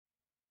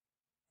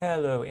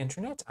Hello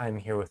Internet, I'm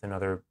here with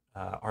another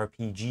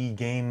RPG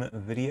game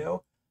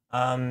video.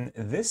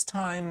 This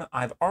time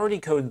I've already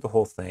coded the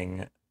whole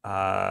thing,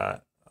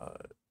 and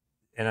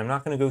I'm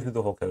not going to go through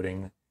the whole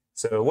coding.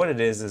 So what it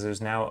is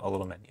there's now a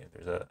little menu.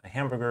 There's a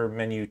hamburger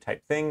menu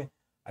type thing.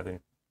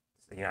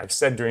 I've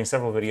said during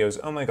several videos,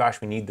 oh my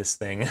gosh, we need this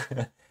thing.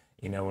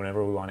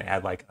 Whenever we want to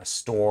add like a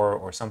store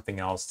or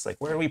something else, it's like,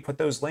 where do we put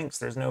those links?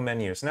 There's no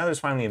menu. So now there's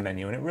finally a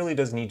menu, and it really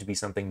does need to be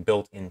something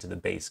built into the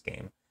base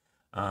game.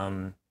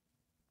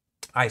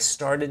 I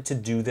started to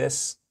do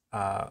this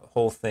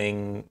whole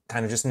thing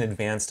kind of just in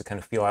advance to kind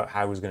of feel out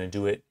how I was going to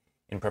do it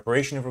in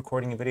preparation of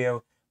recording a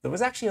video. There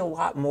was actually a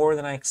lot more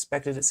than I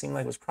expected. It seemed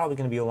like it was probably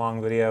going to be a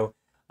long video.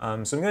 So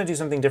I'm going to do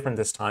something different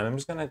this time. I'm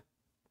just going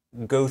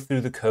to go through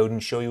the code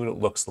and show you what it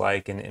looks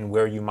like and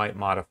where you might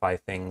modify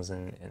things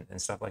and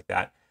stuff like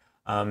that.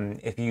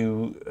 If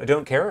you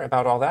don't care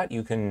about all that,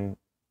 you can,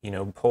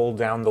 pull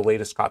down the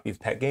latest copy of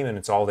RpgGame and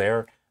it's all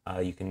there.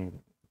 You can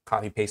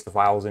copy paste the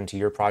files into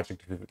your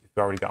project if you've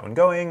already got one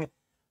going,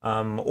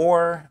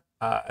 or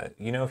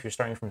if you're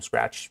starting from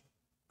scratch,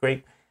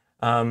 great.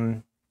 Yeah,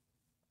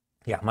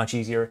 much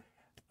easier.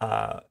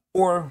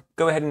 Or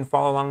go ahead and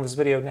follow along this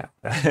video now,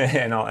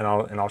 and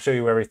I'll show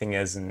you where everything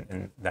is,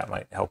 and that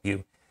might help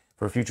you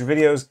for future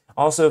videos.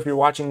 Also, if you're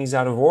watching these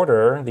out of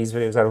order, these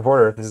videos out of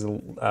order, if this is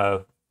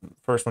the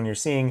first one you're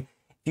seeing,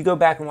 if you go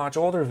back and watch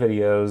older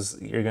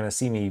videos, you're gonna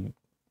see me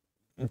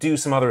do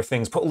some other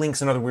things, put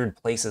links in other weird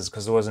places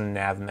because there wasn't a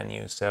nav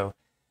menu. So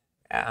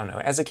I don't know,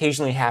 as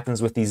occasionally happens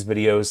with these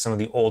videos, some of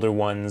the older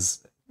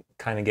ones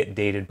kind of get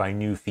dated by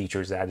new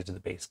features added to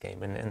the base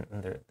game, and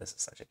this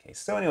is such a case.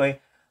 So anyway,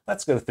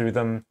 let's go through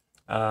them.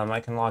 I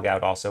can log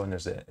out also, and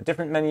there's a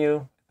different menu. I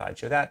thought I'd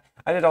show that.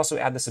 I did also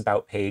add this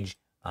about page,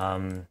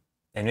 and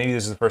maybe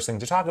this is the first thing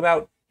to talk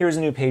about. Here's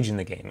a new page in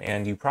the game,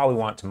 and you probably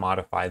want to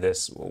modify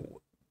this. If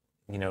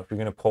you're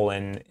going to pull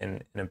in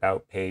an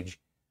about page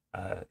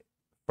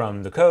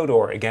from the code,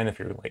 or again, if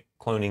you're like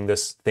cloning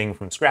this thing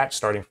from scratch,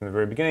 starting from the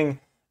very beginning,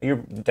 you're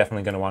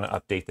definitely going to want to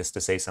update this to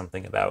say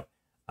something about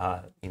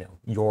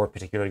your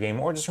particular game,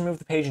 or just remove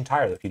the page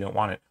entirely if you don't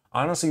want it.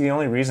 Honestly, the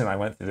only reason I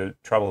went through the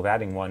trouble of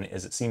adding one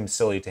is it seems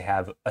silly to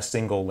have a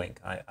single link.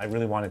 I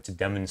really wanted to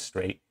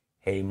demonstrate,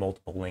 hey,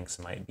 multiple links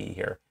might be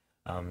here.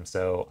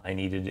 So I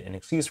needed an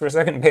excuse for a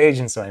second page,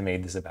 and so I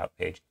made this about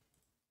page.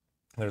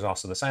 There's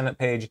also the sign up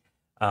page.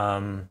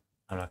 I'm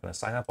not going to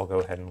sign up. I'll go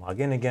ahead and log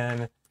in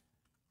again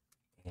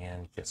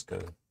and just go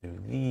through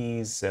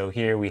these. So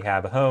here we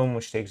have a home,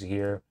 which takes you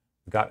here.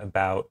 We've got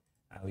about,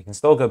 we can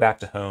still go back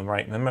to home,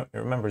 right? It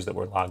remembers that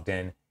we're logged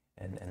in,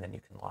 and then you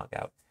can log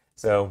out.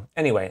 So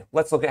anyway,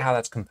 let's look at how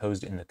that's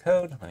composed in the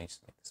code. Let me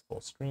just make this full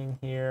screen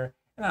here,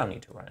 and I don't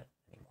need to run it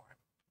anymore.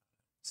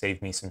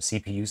 Save me some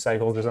CPU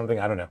cycles or something,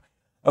 I don't know.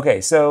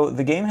 Okay, so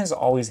the game has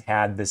always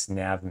had this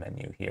nav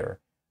menu here,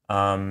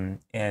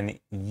 and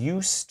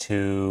used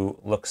to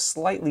look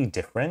slightly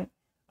different,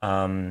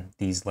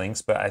 these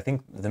links, but I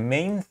think the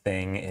main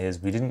thing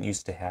is we didn't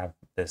used to have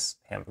this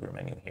hamburger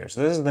menu here.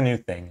 So this is the new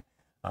thing,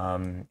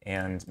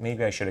 and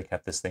maybe I should have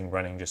kept this thing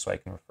running just so I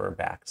can refer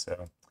back.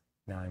 So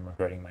now I'm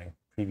regretting my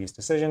previous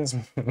decisions.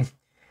 So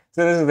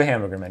this is the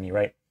hamburger menu,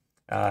 right?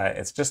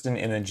 It's just an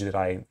image that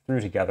I threw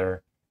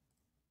together.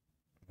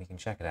 We can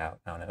check it out.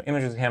 I don't know,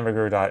 images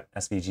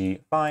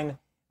hamburger.svg, fine.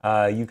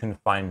 You can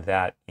find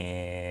that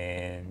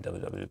in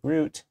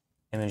www.root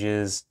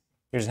images.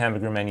 Here's the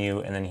hamburger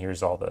menu, and then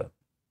here's all the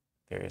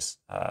various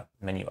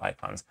menu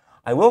icons.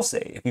 I will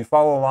say, if you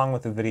follow along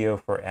with the video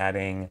for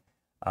adding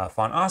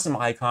Font Awesome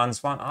icons,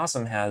 Font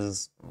Awesome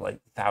has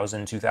like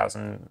 1,000,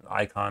 2,000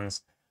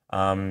 icons.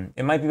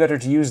 It might be better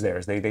to use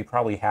theirs. They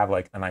probably have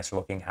like a nicer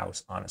looking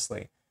house,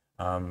 honestly.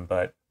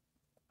 But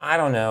I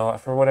don't know,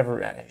 for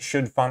whatever,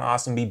 should Font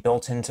Awesome be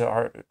built into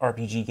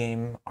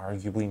RpgGame?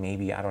 Arguably,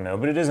 maybe, I don't know,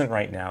 but it isn't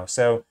right now.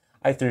 So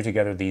I threw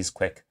together these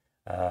quick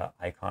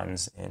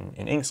icons in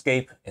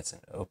Inkscape. It's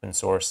an open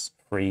source,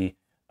 free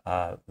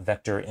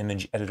vector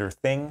image editor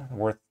thing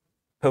worth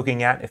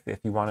poking at if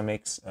you want to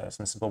make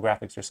some simple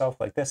graphics yourself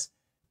like this.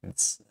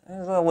 It's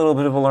a little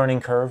bit of a learning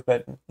curve,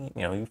 but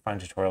you find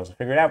tutorials to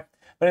figure it out.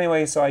 But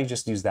anyway, so I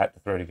just used that to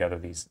throw together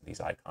these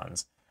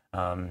icons.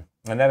 And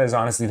that is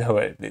honestly,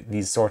 though,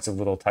 these sorts of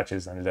little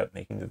touches ended up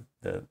making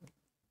the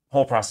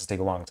whole process take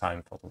a long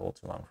time. Felt a little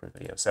too long for the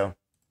video. So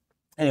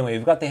anyway,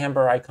 we've got the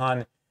hamburger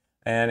icon,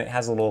 and it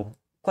has a little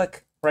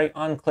click, right?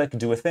 On click,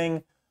 do a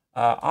thing.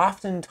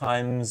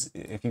 Oftentimes,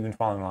 if you've been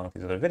following along with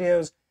these other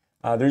videos,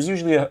 there's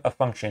usually a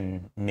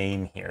function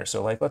name here.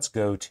 So like, let's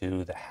go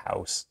to the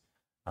house.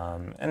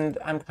 And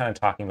I'm kind of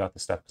talking about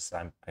this stuff because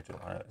I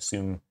don't want to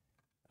assume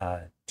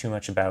too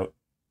much about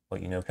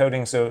what you know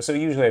coding. So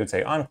usually I would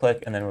say on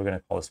click, and then we're going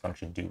to call this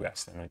function do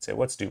rest. And we'd say,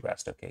 what's do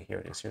rest? Okay, here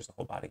it is. Here's the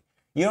whole body.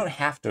 You don't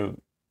have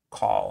to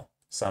call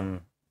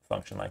some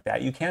function like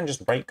that. You can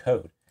just write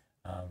code.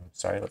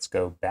 Sorry, let's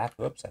go back.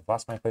 Whoops, I've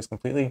lost my place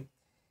completely.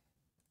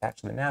 Back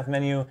to the nav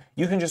menu.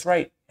 You can just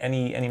write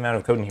any amount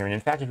of code in here. And in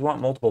fact, if you want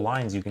multiple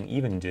lines, you can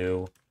even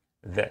do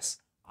this.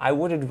 I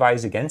would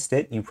advise against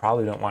it. You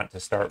probably don't want to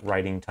start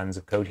writing tons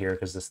of code here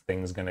because this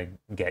thing's going to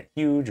get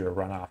huge or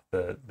run off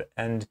the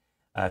end.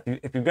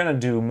 If you're going to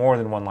do more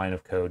than one line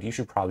of code, you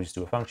should probably just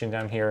do a function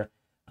down here.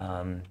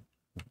 And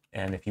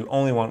if you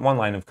only want one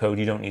line of code,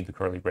 you don't need the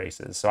curly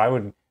braces. So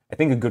I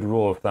think a good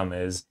rule of thumb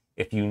is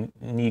if you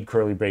need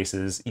curly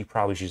braces, you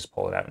probably should just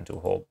pull it out into a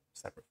whole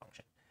separate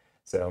function.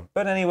 So,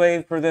 but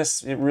anyway, for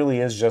this, it really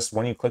is just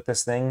when you click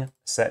this thing,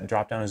 set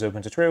dropdown is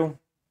open to true,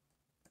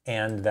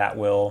 and that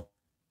will,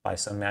 by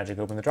some magic,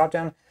 open the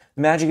dropdown.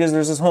 The magic is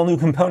there's this whole new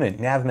component,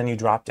 nav menu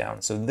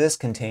dropdown. So this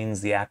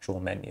contains the actual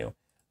menu.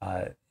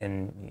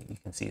 And you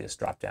can see this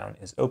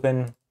dropdown is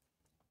open.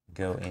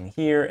 Go in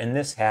here, and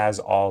this has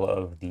all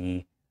of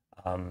the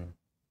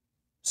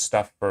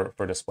stuff for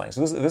displaying.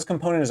 So this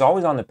component is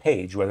always on the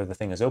page, whether the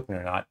thing is open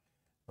or not,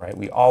 right?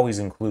 We always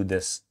include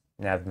this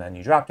nav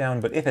menu dropdown,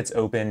 but if it's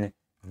open,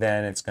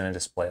 then it's going to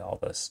display all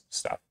this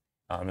stuff.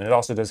 And it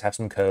also does have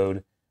some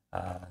code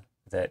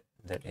that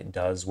it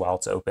does while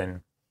it's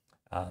open,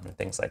 and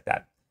things like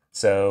that.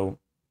 So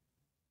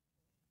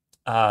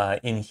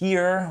in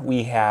here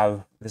we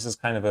have, this is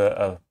kind of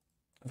a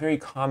very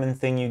common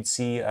thing you'd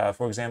see,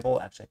 for example,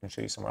 actually I can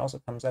show you somewhere else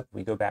it comes up.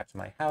 We go back to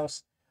my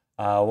house.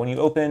 When you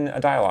open a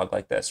dialog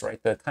like this,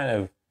 right, the kind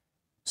of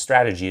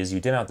strategy is you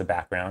dim out the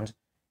background.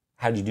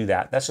 How do you do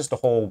that? That's just a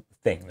whole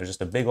thing. There's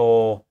just a big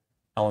old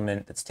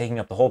element that's taking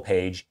up the whole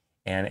page,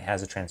 and it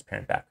has a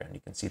transparent background. You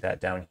can see that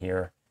down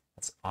here.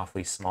 It's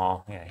awfully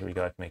small. Yeah, here we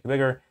go. I can make it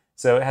bigger.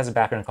 So it has a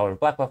background color of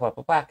black, black, black,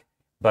 black, black,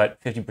 but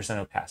 50%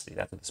 opacity.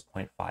 That's what this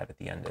 0.5 at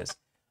the end is.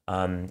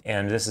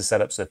 And this is set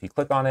up so if you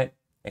click on it,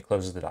 it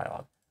closes the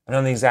dialog. I've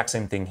done the exact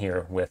same thing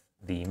here with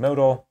the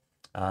modal.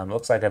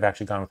 Looks like I've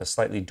actually gone with a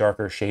slightly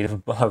darker shade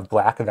of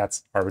black.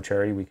 That's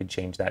arbitrary. We could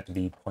change that to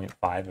be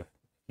 0.5 if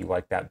you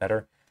like that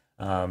better.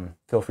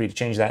 Feel free to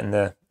change that in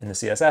the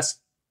CSS.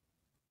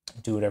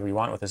 Do whatever you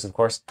want with this, of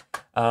course.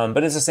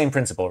 But it's the same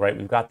principle, right?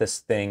 We've got this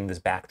thing, this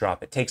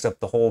backdrop. It takes up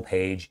the whole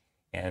page,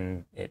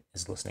 and it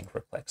is listening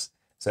for clicks.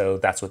 So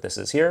that's what this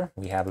is here.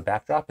 We have a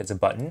backdrop. It's a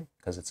button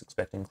because it's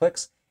expecting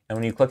clicks. And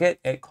when you click it,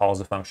 it calls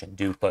a function,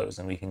 do close.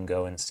 And we can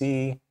go and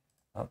see,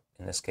 oh,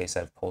 in this case,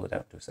 I've pulled it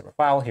out to a separate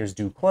file. Here's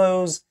do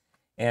close.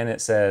 And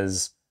it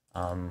says,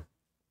 and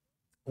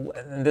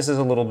this is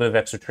a little bit of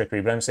extra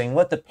trickery, but I'm saying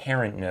let the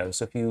parent know.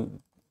 So if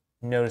you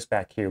notice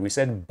back here, we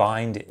said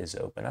bind is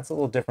open. That's a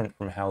little different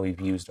from how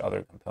we've used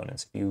other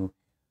components. If you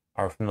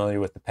are familiar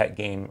with the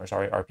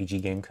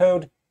RpgGame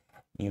code,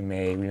 you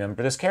may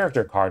remember this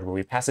character card where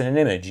we pass in an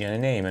image and a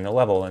name and a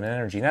level and an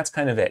energy, and that's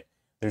kind of it.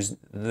 There's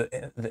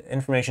the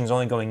information is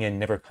only going in,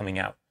 never coming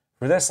out.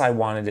 For this, I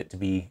wanted it to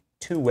be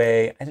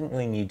two-way. I didn't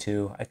really need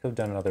to. I could have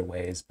done it other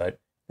ways, but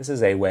this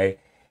is a way.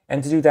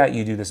 And to do that,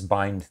 you do this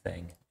bind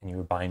thing, and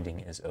your binding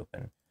is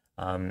open.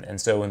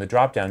 And so when the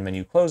drop-down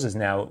menu closes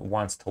now, it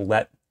wants to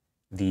let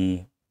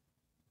the,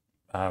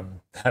 I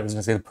was going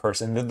to say the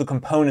person, the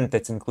component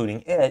that's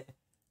including it,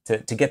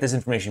 to get this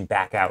information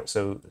back out.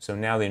 So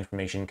now the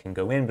information can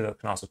go in, but it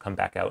can also come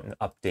back out and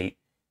update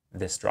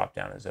this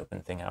drop-down as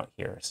open thing out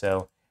here.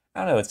 So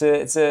I don't know,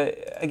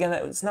 again,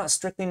 it's not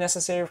strictly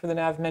necessary for the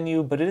nav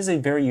menu, but it is a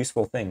very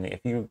useful thing.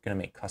 If you're going to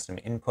make custom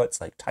inputs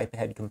like type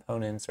ahead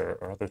components or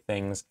other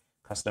things,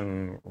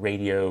 custom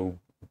radio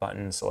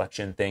button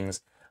selection things,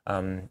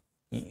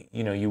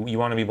 you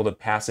want to be able to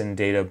pass in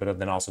data, but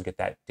then also get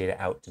that data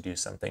out to do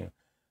something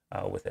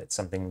with it,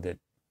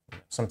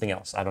 something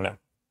else, I don't know.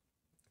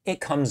 It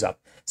comes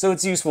up. So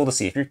it's useful to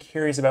see. If you're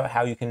curious about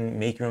how you can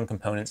make your own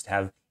components to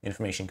have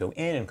information go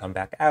in and come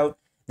back out,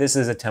 this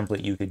is a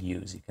template you could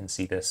use. You can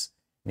see this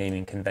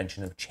naming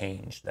convention of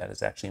change. That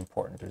is actually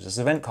important. There's this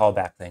event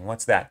callback thing.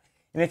 What's that?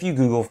 And if you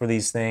Google for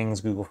these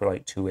things, Google for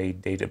like two-way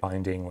data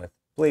binding with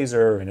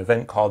Blazor and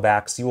event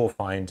callbacks, you will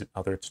find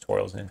other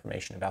tutorials and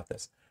information about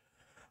this.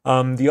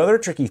 The other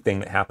tricky thing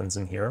that happens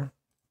in here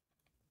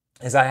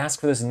is I ask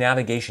for this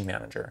navigation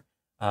manager.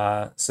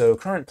 So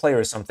current player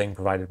is something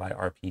provided by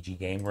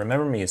RpgGame.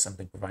 Remember me is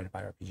something provided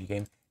by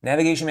RpgGame.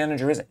 Navigation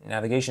manager isn't.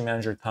 Navigation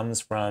manager comes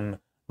from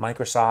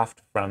Microsoft,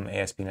 from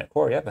ASP.NET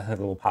Core. Yep, the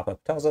little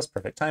pop-up tells us,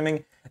 perfect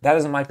timing. That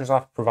is a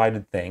Microsoft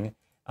provided thing.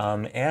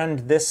 And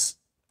this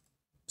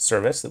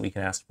service that we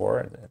can ask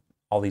for,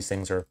 all these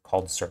things are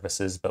called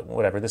services, but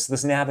whatever,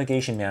 this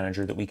navigation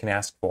manager that we can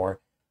ask for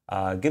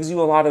gives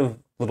you a lot of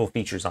little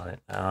features on it.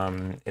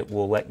 It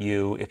will let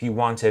you, if you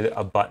wanted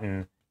a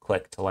button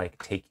click to like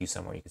take you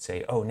somewhere, you could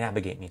say, oh,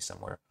 navigate me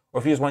somewhere. Or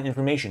if you just want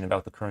information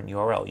about the current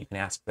URL, you can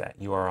ask for that,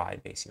 URI,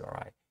 base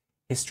URI.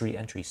 History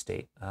entry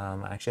state.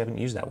 I actually haven't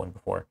used that one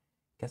before.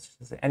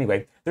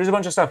 Anyway, there's a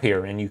bunch of stuff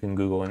here, and you can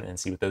Google and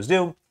see what those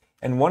do.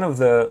 And one of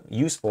the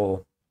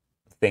useful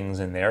things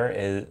in there,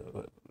 is,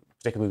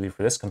 particularly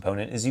for this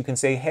component, is you can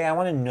say, hey, I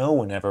want to know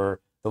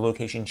whenever the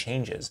location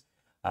changes.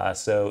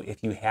 So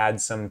if you had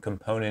some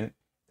component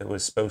that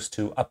was supposed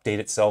to update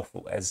itself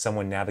as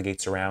someone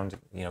navigates around,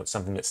 it's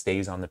something that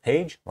stays on the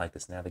page, like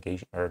this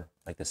navigation, or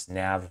like this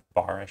nav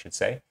bar, I should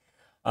say.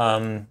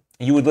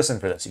 You would listen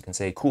for this. You can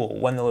say, cool,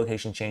 when the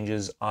location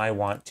changes, I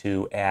want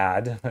to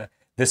add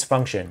this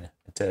function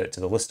to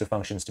the list of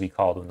functions to be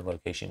called when the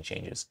location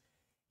changes.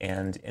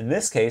 And in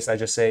this case, I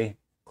just say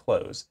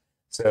close.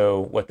 So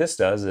what this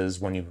does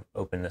is when you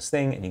open this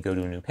thing and you go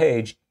to a new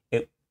page,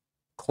 it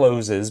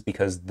closes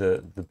because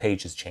the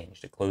page has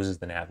changed. It closes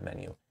the nav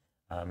menu.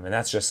 And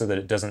that's just so that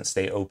it doesn't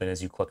stay open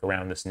as you click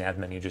around. This nav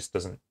menu just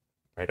doesn't,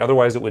 right?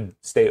 Otherwise it would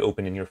stay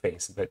open in your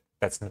face, but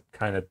that's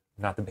kind of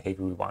not the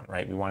behavior we want,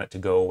 right? We want it to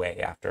go away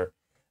after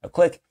a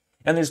click.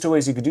 And there's two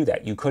ways you could do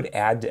that. You could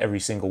add to every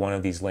single one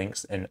of these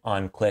links and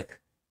on click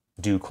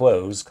do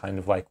close, kind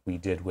of like we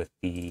did with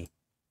the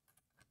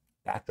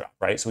backdrop,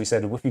 right? So we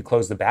said if you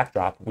close the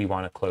backdrop, we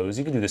want to close.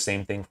 You could do the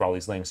same thing for all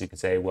these links. You could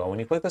say, well, when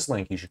you click this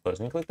link, you should close.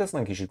 When you click this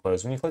link, you should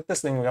close. When you click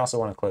this thing, we also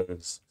want to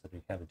close. So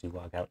we have a do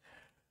log out.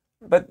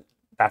 But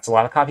that's a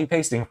lot of copy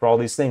pasting for all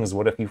these things.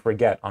 What if you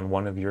forget on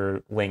one of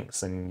your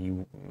links and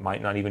you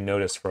might not even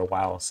notice for a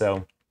while?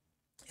 So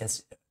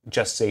it's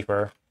just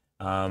safer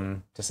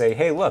to say,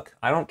 hey, look,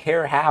 I don't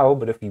care how,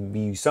 but if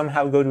you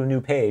somehow go to a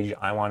new page,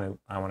 I want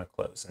to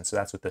close. And so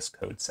that's what this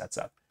code sets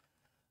up.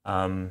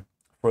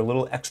 For a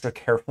little extra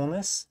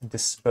carefulness,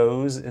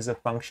 dispose is a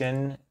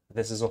function.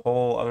 This is a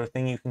whole other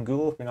thing you can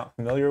Google if you're not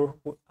familiar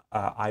with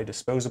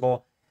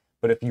iDisposable.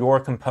 But if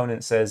your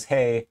component says,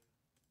 hey,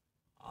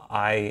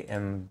 I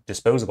am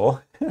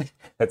disposable,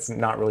 that's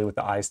not really what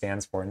the I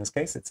stands for in this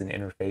case. It's an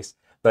interface.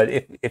 But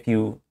if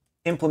you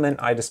implement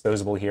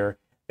iDisposable here,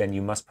 then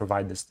you must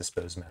provide this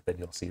dispose method.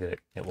 You'll see that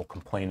it will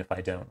complain if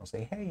I don't. It'll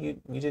say, hey,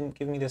 you didn't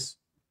give me this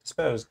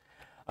dispose.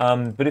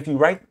 But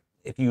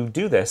if you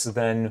do this,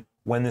 then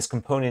when this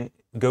component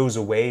goes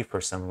away for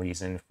some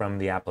reason from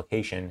the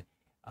application,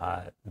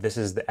 this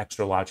is the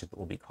extra logic that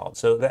will be called.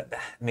 So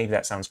maybe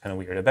that sounds kind of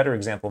weird. A better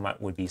example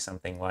would be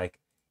something like,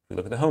 if we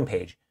look at the home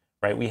page,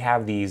 right? We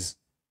have these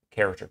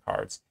character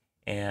cards,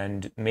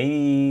 and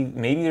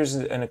maybe there's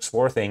an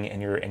explore thing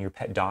and your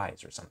pet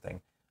dies or something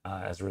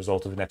as a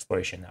result of an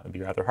exploration. That would be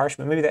rather harsh,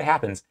 but maybe that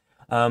happens.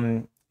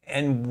 And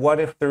what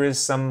if there is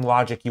some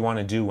logic you want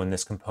to do when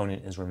this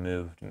component is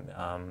removed?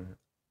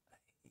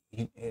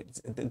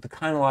 The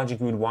kind of logic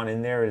you would want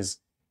in there is,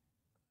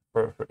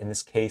 for in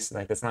this case,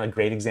 like that's not a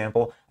great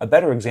example. A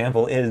better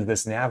example is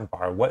this nav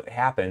bar. What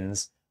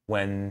happens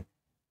when,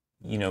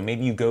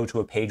 maybe you go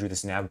to a page where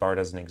this nav bar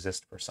doesn't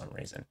exist for some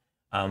reason?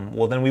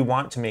 Well, then we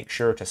want to make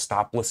sure to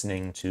stop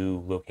listening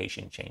to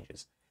location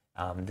changes.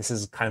 This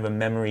is kind of a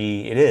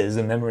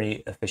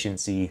memory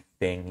efficiency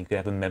thing. You could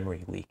have a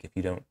memory leak if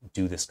you don't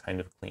do this kind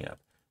of cleanup.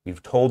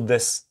 We've told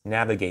this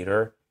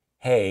navigator,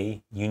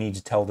 hey, you need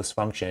to tell this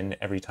function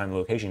every time the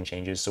location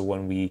changes. So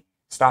when we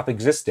stop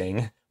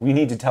existing, we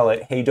need to tell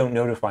it, hey, don't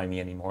notify me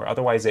anymore.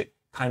 Otherwise, it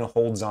kind of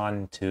holds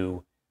on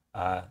to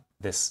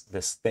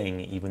this thing,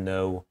 even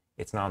though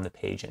it's not on the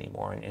page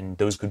anymore. And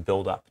those could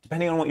build up,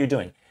 depending on what you're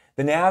doing.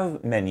 The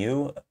nav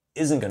menu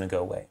isn't going to go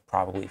away,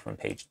 probably from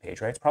page to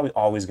page, right? It's probably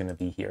always going to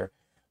be here.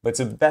 But it's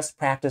a best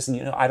practice,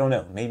 I don't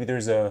know. Maybe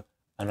there's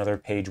another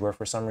page where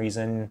for some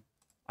reason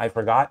I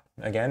forgot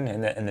again,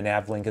 and the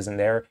nav link isn't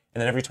there.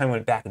 And then every time I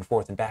went back and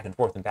forth and back and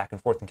forth and back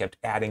and forth and kept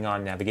adding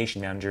on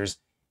navigation managers,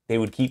 they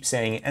would keep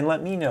saying, and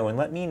let me know, and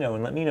let me know,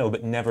 and let me know,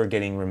 but never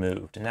getting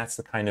removed. And that's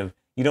the kind of,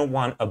 you don't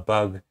want a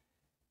bug,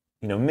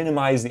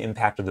 minimize the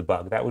impact of the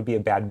bug. That would be a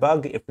bad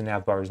bug if the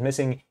nav bar is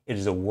missing. It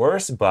is a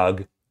worse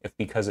bug if,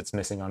 because it's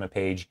missing on a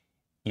page,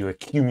 you're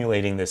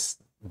accumulating this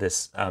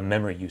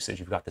memory usage.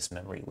 You've got this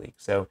memory leak.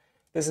 So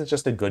this is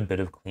just a good bit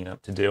of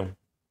cleanup to do,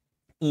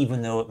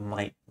 even though it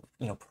might,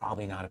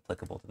 probably not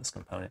applicable to this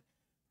component.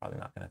 Probably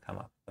not going to come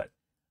up. But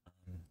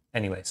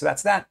anyway, so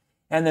that's that.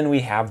 And then we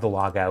have the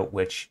logout,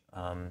 which,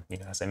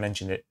 as I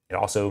mentioned, it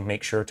also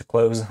makes sure to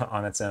close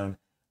on its own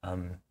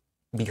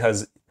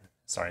because,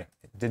 sorry,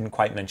 I didn't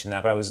quite mention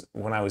that, but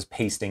when I was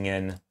pasting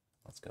in,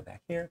 let's go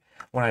back here,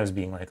 when I was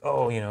being like,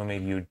 oh,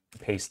 maybe you'd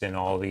paste in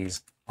all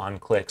these on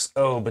clicks.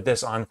 Oh, but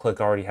this on click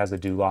already has a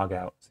do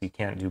logout, so you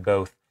can't do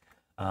both.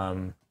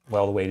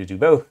 Well, the way to do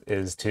both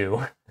is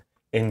to,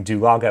 in do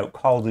logout,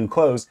 call do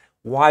close.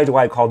 Why do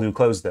I call do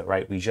close though,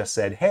 right? We just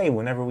said, hey,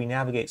 whenever we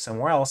navigate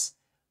somewhere else,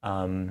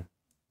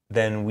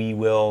 then we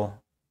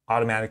will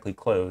automatically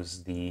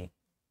close the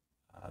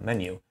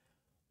menu.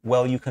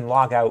 Well, you can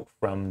log out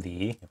from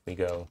if we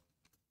go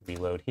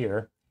reload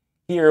here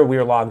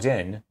we're logged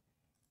in,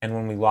 and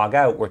when we log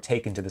out, we're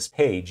taken to this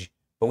page,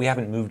 but we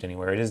haven't moved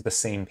anywhere. It is the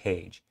same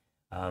page.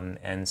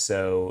 And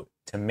so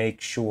to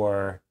make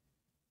sure,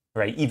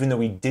 right, even though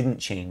we didn't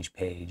change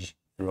page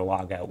through a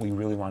logout, we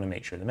really want to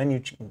make sure the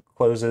menu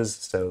closes,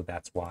 so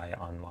that's why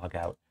on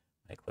logout,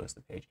 I close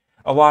the page.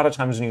 A lot of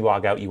times when you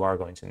log out, you are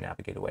going to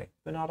navigate away,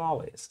 but not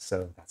always.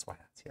 So that's why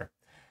that's here.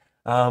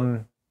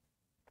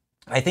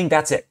 I think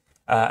that's it.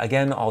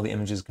 Again, all the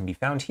images can be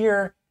found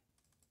here.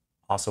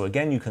 Also,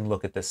 again, you can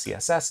look at the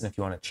CSS, and if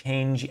you want to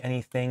change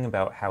anything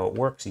about how it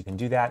works, you can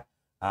do that.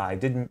 I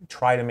did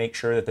try to make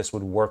sure that this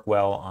would work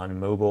well on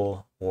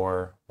mobile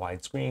or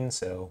widescreen.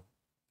 So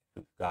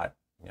we've got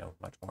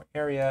much more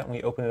area, and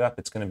we open it up,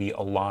 it's going to be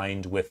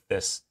aligned with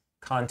this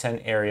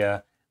content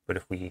area. But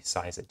if we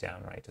size it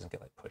down, right, it doesn't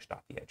get like pushed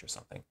off the edge or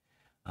something.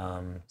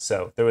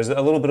 So there was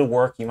a little bit of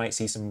work. You might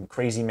see some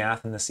crazy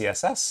math in the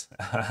CSS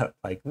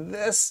like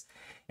this,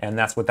 and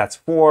that's what that's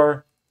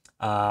for.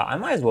 I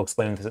might as well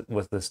explain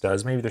what this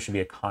does. Maybe there should be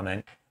a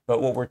comment.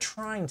 But what we're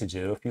trying to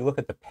do, if you look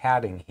at the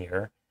padding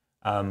here,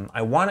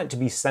 I want it to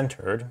be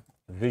centered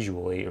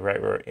visually,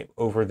 right,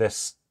 over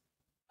this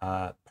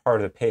part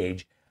of the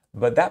page.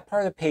 But that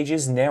part of the page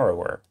is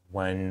narrower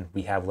when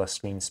we have less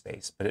screen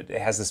space, but it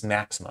has this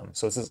maximum.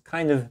 So it's this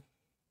kind of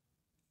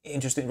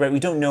interesting, right? We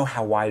don't know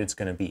how wide it's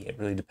going to be. It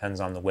really depends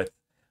on the width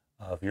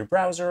of your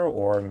browser,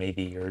 or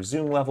maybe your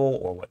zoom level,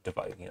 or what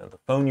device, the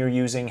phone you're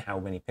using, how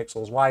many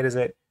pixels wide is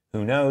it?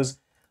 Who knows?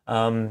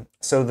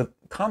 So the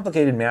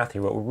complicated math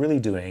here, what we're really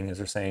doing is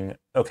we're saying,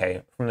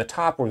 okay, from the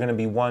top, we're going to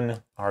be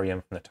 1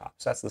 REM from the top.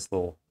 So that's this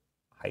little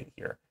height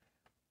here.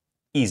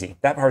 Easy.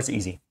 That part's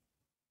easy.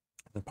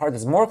 The part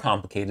that's more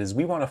complicated is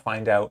we want to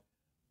find out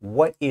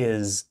what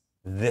is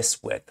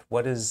this width?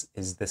 What is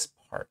this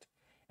part?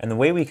 And the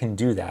way we can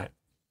do that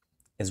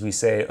is we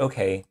say,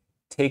 okay,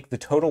 take the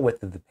total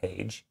width of the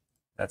page.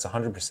 That's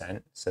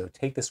 100%. So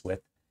take this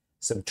width,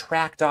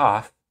 subtract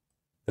off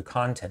the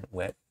content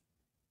width.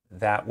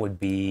 That would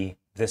be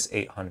this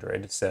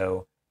 800.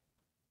 So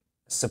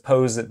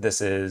suppose that this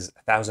is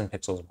 1,000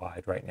 pixels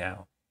wide right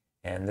now,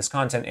 and this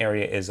content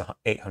area is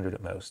 800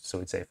 at most. So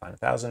we'd say find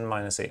 1,000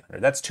 minus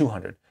 800. That's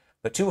 200.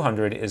 But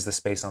 200 is the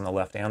space on the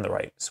left and the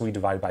right. So we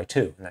divide by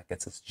 2, and that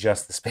gets us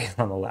just the space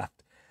on the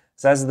left.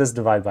 So that's what this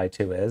divide by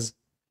 2 is.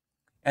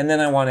 And then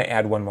I want to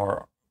add 1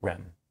 more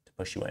rem to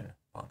push you in.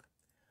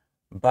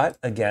 But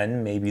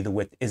again, maybe the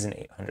width isn't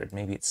 800.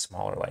 Maybe it's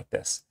smaller like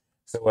this.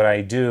 So what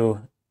I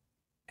do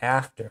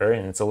after,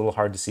 and it's a little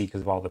hard to see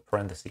because of all the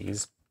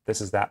parentheses, this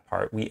is that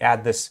part, we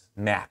add this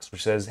max,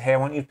 which says, hey, I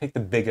want you to pick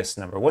the biggest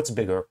number. What's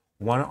bigger,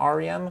 1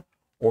 REM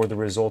or the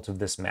result of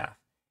this math?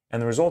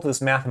 And the result of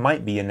this math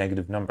might be a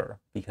negative number,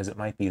 because it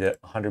might be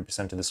that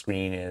 100% of the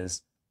screen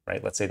is,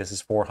 right, let's say this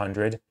is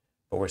 400,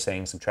 but we're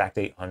saying subtract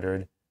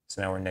 800,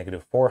 so now we're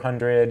negative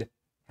 400,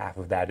 half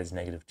of that is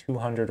negative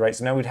 200, right?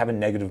 So now we'd have a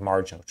negative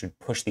margin, which would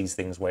push these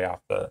things way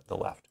off the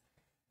left.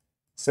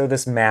 So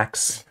this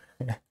max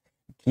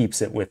keeps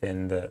it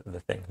within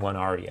the thing, 1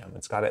 REM.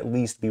 It's got to at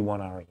least be 1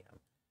 REM.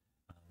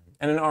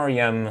 And an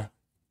REM,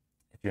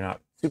 if you're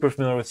not super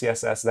familiar with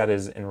CSS, that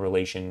is in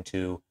relation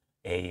to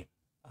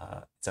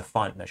it's a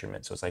font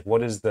measurement. So it's like,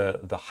 what is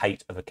the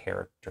height of a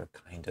character,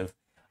 kind of,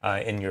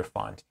 in your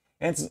font?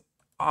 And it's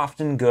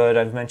often good,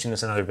 I've mentioned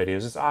this in other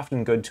videos, it's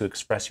often good to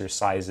express your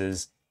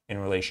sizes in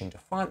relation to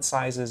font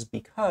sizes,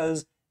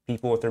 because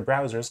people with their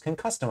browsers can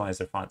customize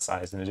their font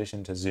size in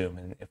addition to zoom.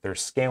 And if they're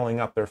scaling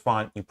up their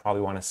font, you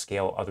probably want to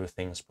scale other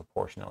things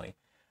proportionally.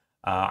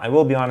 I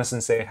will be honest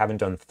and say I haven't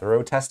done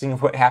thorough testing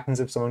of what happens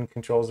if someone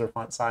controls their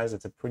font size.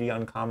 It's a pretty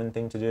uncommon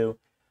thing to do.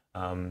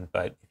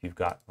 But if you've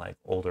got like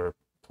older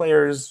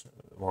players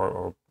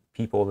or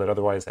people that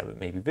otherwise have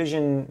maybe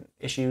vision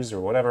issues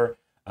or whatever,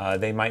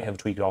 they might have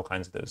tweaked all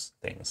kinds of those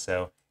things.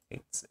 So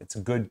it's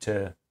good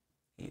to,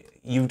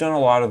 you've done a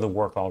lot of the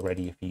work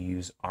already if you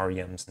use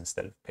REMs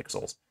instead of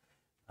pixels.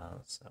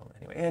 So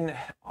anyway, and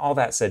all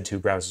that said too,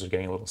 browsers are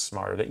getting a little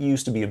smarter. That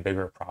used to be a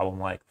bigger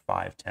problem like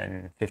 5,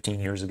 10, 15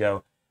 years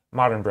ago.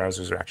 Modern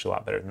browsers are actually a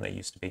lot better than they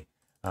used to be.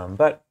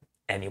 But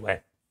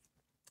anyway,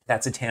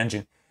 that's a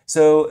tangent.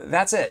 So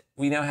that's it.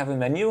 We now have a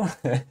menu.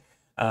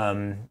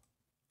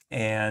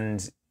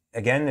 And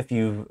again, if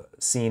you've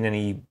seen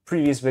any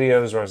previous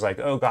videos where I was like,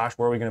 oh gosh,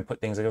 where are we going to put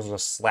things? I guess we'll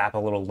just slap a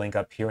little link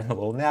up here in the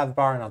little nav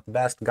bar. Not the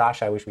best.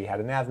 Gosh, I wish we had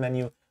a nav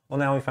menu. Well,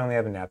 now we finally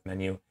have a nav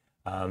menu.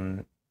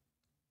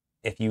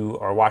 If you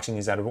are watching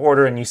these out of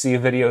order and you see a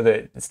video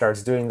that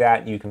starts doing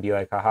that, you can be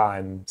like, haha,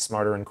 I'm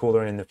smarter and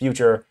cooler in the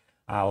future.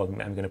 I'm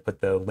going to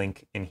put the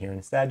link in here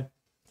instead.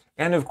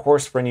 And of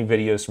course, for any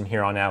videos from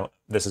here on out,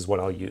 this is what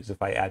I'll use.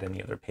 If I add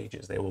any other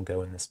pages, they will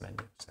go in this menu.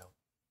 So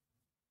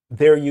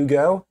there you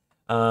go.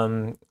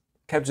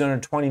 Kept it under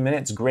 20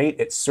 minutes. Great.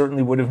 It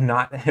certainly would have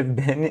not have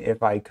been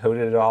if I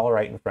coded it all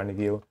right in front of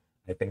you.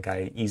 I think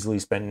I easily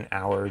spent an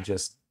hour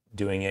just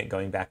doing it,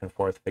 going back and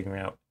forth,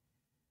 figuring out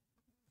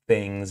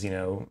things,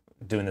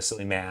 doing the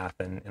silly math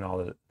and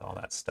all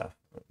that stuff,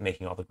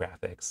 making all the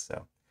graphics.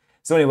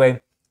 So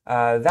anyway,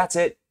 that's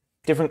it.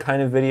 Different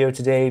kind of video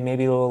today,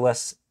 maybe a little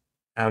less,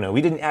 I don't know.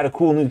 We didn't add a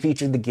cool new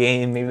feature to the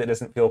game. Maybe that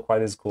doesn't feel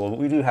quite as cool, but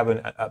we do have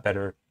a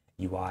better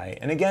UI.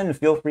 And again,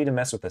 feel free to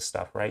mess with this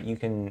stuff, right? You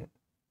can,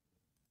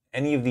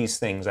 any of these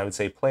things, I would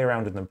say play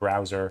around in the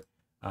browser.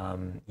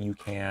 You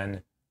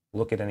can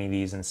look at any of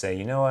these and say,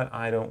 you know what,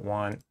 I don't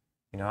want,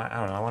 I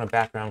don't know, I want a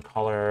background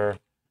color.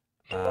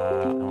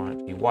 I want it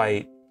to be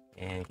white,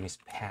 and give me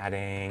some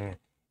padding,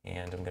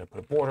 and I'm going to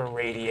put a border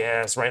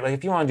radius, right? Like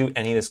if you want to do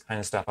any of this kind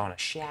of stuff, I want a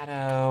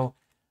shadow.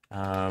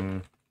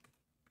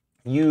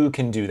 You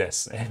can do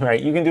this,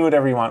 right? You can do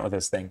whatever you want with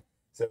this thing.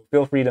 So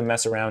feel free to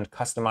mess around,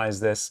 customize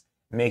this,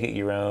 make it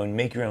your own,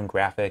 make your own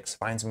graphics,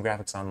 find some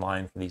graphics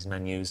online for these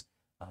menus,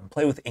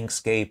 play with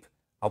Inkscape.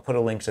 I'll put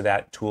a link to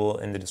that tool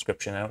in the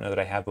description. I don't know that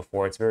I have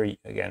before. It's very,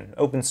 again,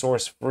 open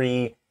source,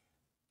 free.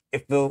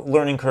 If the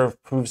learning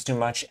curve proves too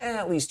much,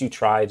 at least you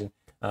tried.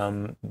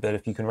 But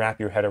if you can wrap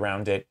your head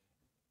around it,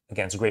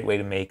 again, it's a great way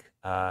to make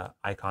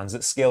icons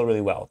that scale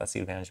really well. That's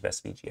the advantage of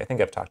SVG. I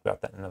think I've talked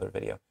about that in another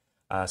video.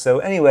 So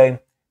anyway,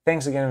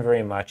 thanks again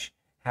very much.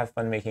 Have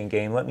fun making a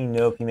game. Let me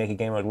know if you make a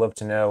game. I'd love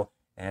to know.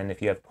 And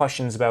if you have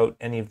questions about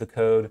any of the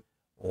code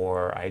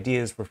or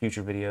ideas for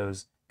future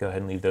videos, go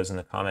ahead and leave those in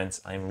the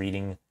comments. I'm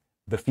reading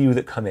the few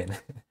that come in.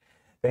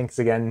 Thanks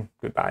again.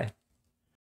 Goodbye.